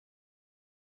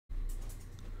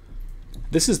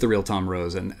This is the real Tom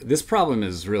Rose, and this problem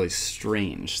is really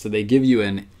strange. So they give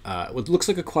you what looks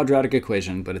like a quadratic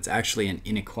equation, but it's actually an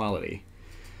inequality.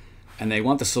 And they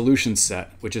want the solution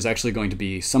set, which is actually going to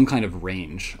be some kind of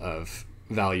range of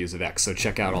values of x. So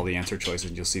check out all the answer choices,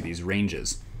 and you'll see these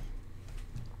ranges.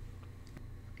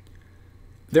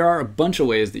 There are a bunch of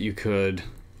ways that you could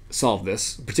solve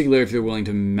this, particularly if you're willing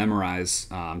to memorize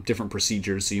different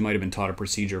procedures. So you might have been taught a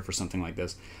procedure for something like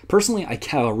this. Personally, I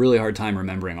have a really hard time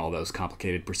remembering all those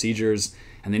complicated procedures,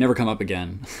 and they never come up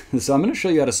again. So I'm going to show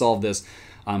you how to solve this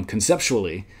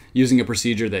conceptually using a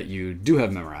procedure that you do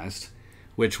have memorized,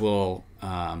 which will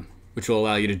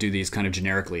allow you to do these kind of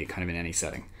generically, kind of in any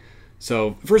setting.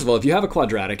 So first of all, if you have a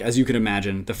quadratic, as you can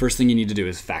imagine, the first thing you need to do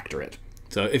is factor it.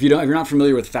 So if you're not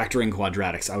familiar with factoring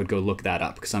quadratics, I would go look that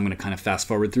up because I'm going to kind of fast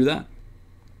forward through that.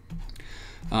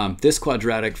 This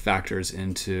quadratic factors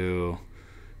into,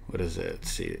 what is it?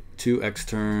 Let's see, 2x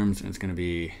terms, and it's going to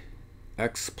be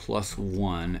x plus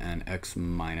 1 and x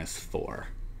minus 4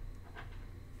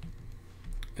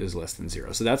 is less than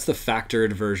 0. So that's the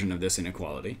factored version of this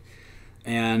inequality.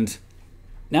 And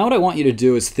now what I want you to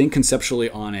do is think conceptually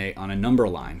on a number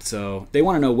line. So they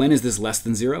want to know, when is this less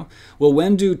than 0? Well,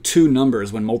 when do two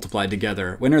numbers, when multiplied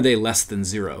together, when are they less than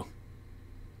 0?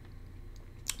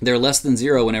 They're less than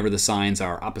 0 whenever the signs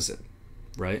are opposite,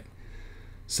 right?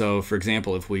 So for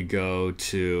example, if we go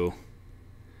to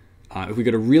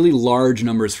really large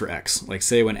numbers for x, like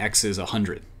say when x is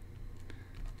 100,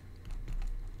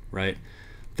 right?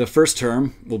 The first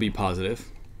term will be positive.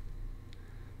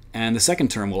 And the second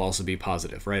term will also be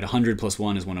positive, right? 100 plus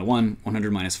 1 is 101.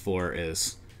 100 minus 4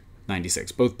 is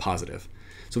 96, both positive.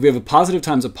 So if we have a positive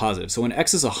times a positive, so when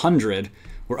x is 100,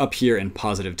 we're up here in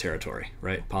positive territory,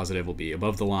 right? Positive will be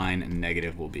above the line and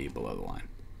negative will be below the line.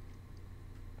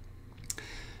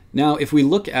 Now, if we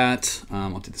look at,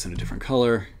 I'll do this in a different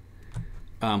color.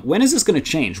 When is this going to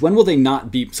change? When will they not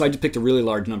be? So I just picked a really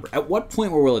large number. At what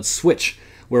point will it switch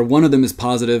where one of them is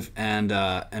positive and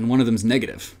one of them is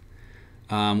negative?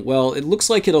 Well, it looks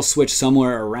like it'll switch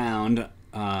somewhere around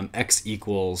x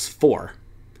equals 4,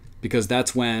 because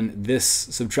that's when this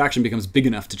subtraction becomes big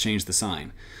enough to change the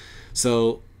sign.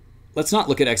 So let's not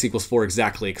look at x equals 4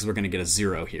 exactly, because we're going to get a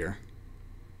 0 here.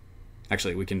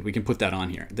 Actually, we can put that on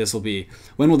here. This will be,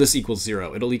 when will this equal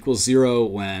 0? It'll equal 0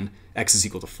 when x is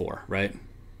equal to 4, right?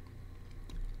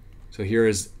 So here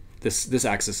is this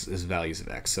axis is values of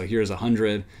x. So here's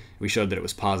 100. We showed that it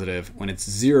was positive. When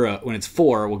it's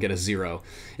 4, we'll get a 0.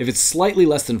 If it's slightly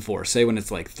less than 4, say when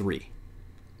it's like 3.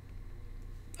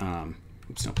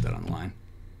 Oops, don't put that on the line.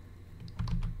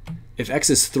 If x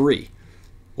is 3,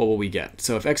 what will we get?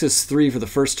 So if x is 3 for the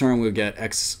first term, we'll get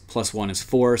x plus 1 is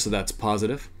 4, so that's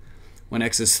positive. When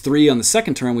x is 3 on the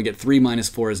second term, we get 3 minus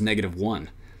 4 is negative 1.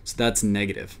 So that's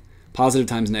negative. Positive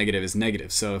times negative is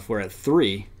negative. So if we're at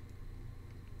 3,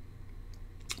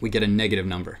 we get a negative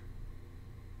number.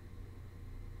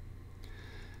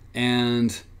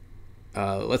 And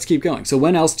let's keep going. So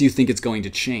when else do you think it's going to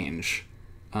change?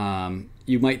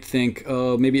 You might think,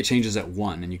 oh, maybe it changes at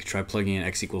 1, and you could try plugging in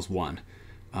x equals 1.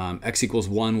 X equals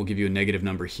 1 will give you a negative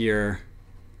number here.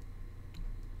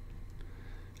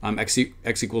 X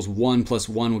equals 1 plus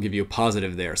 1 will give you a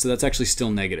positive there. So that's actually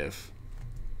still negative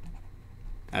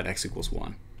at x equals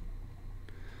 1.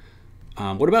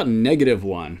 What about negative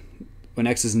 1? When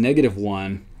x is negative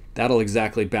 1, that'll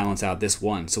exactly balance out this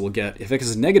 1. So we'll get, if x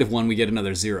is negative 1, we get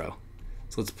another 0.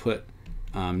 So let's put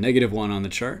negative 1 on the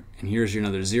chart, and here's your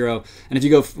another 0. And if you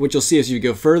go, what you'll see is if you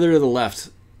go further to the left,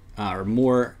 or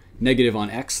more negative on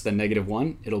x than negative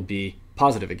 1, it'll be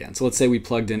positive again. So let's say we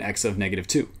plugged in x of negative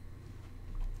 2.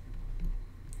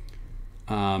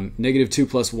 Negative 2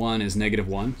 plus 1 is negative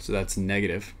 1, so that's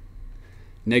negative.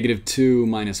 Negative 2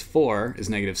 minus 4 is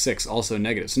negative 6, also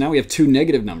negative. So now we have two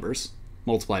negative numbers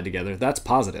multiplied together. That's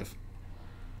positive.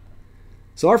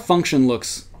 So our function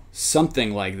looks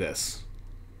something like this.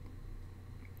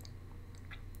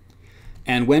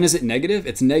 And when is it negative?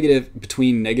 It's negative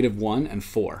between negative 1 and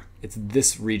 4. It's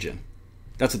this region.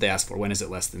 That's what they asked for. When is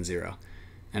it less than 0?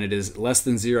 And it is less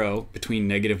than 0 between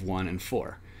negative 1 and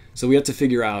 4. So we have to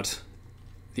figure out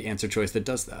the answer choice that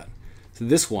does that. So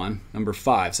this one, number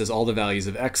 5, says all the values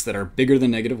of x that are bigger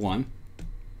than negative 1,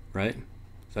 right?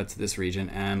 So that's this region,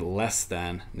 and less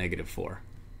than negative 4.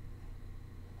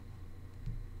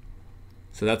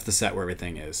 So that's the set where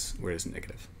everything is, where it is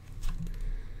negative.